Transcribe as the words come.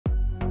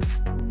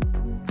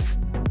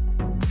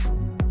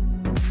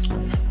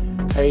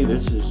Hey,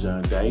 this is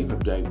Dave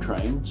of Dave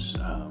Trains.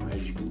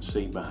 As you can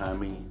see behind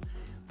me,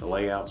 the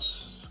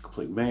layout's a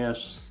complete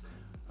mess.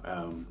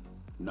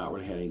 Not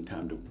really had any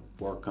time to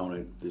work on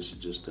it. This is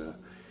just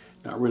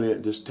not really,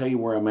 just tell you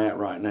where I'm at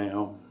right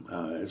now.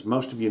 As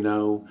most of you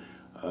know,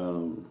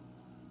 in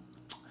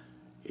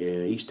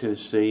East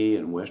Tennessee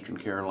and Western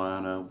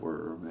Carolina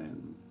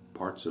and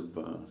parts of,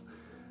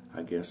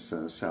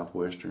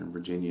 southwestern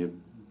Virginia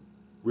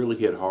really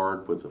hit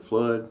hard with the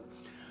flood.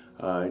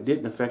 It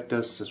didn't affect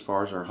us as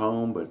far as our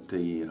home, but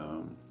the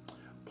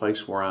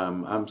place where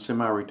I'm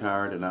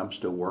semi-retired and I'm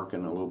still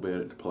working a little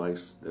bit at the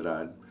place that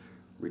I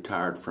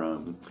retired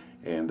from,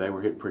 and they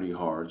were hit pretty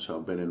hard, so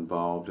I've been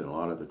involved in a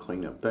lot of the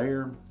cleanup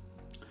there.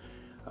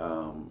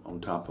 On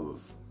top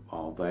of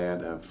all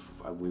that,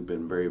 we've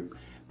been very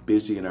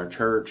busy in our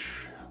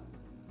church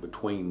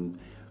between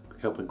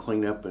helping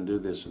clean up and do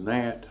this and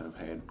that. I've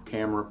had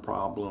camera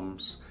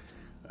problems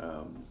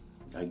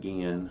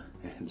again,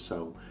 and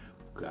so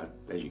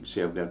as you can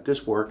see, I've got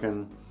this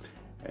working,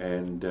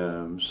 and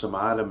some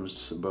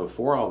items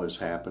before all this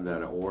happened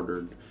that I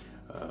ordered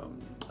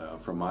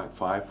from Mike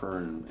Pfeiffer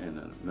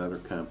and another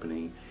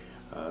company.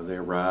 They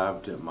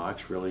arrived.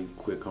 Mike's really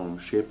quick on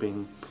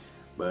shipping,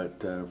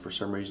 but for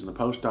some reason the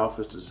post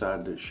office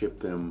decided to ship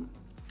them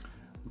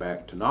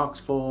back to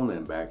Knoxville and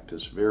then back to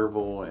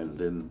Sevierville, and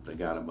then they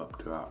got them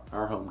up to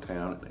our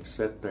hometown and they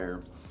sat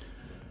there.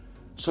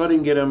 So I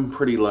didn't get them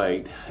pretty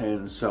late,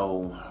 and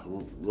so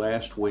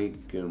last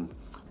week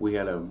we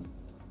had a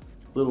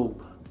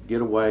little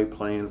getaway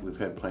planned. We've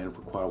had planned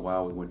for quite a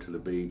while. We went to the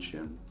beach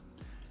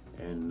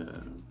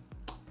and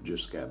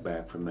just got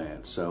back from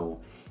that. So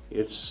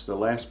the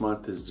last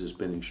month has just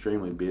been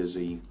extremely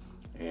busy,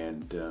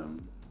 and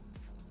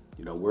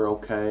we're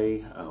okay.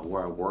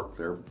 Where I work,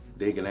 they're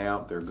digging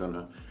out. They're going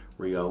to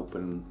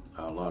reopen.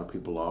 A lot of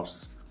people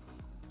lost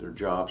their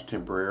jobs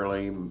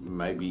temporarily,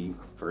 maybe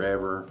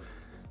forever.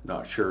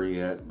 Not sure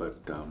yet, but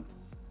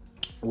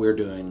we're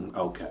doing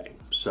okay.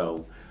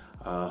 So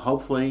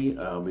hopefully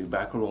I'll be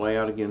back on the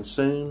layout again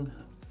soon.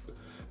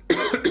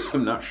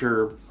 I'm not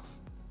sure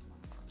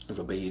if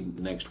it'll be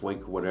next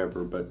week or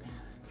whatever, but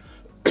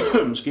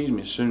excuse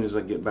me, as soon as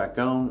I get back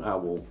on, I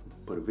will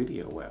put a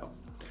video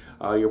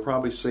out. You'll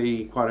probably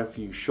see quite a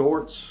few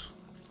shorts.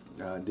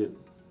 I did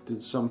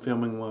some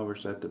filming while I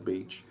was at the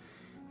beach,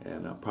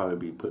 and I'll probably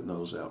be putting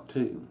those out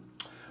too.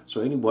 So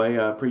anyway,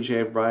 I appreciate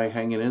everybody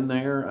hanging in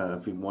there.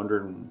 If you're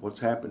wondering what's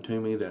happened to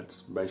me,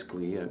 that's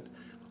basically it.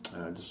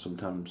 Just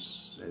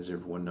sometimes, as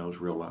everyone knows,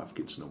 real life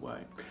gets in the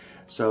way.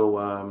 So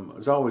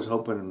as always,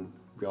 hoping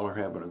y'all are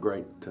having a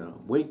great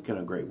week and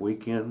a great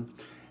weekend.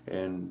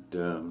 And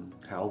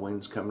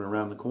Halloween's coming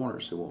around the corner,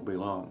 so it won't be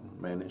long.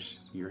 Man, this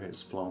year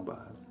has flown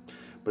by.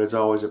 But as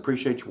always, I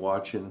appreciate you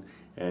watching,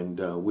 and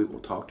we will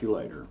talk to you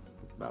later.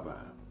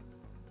 Bye-bye.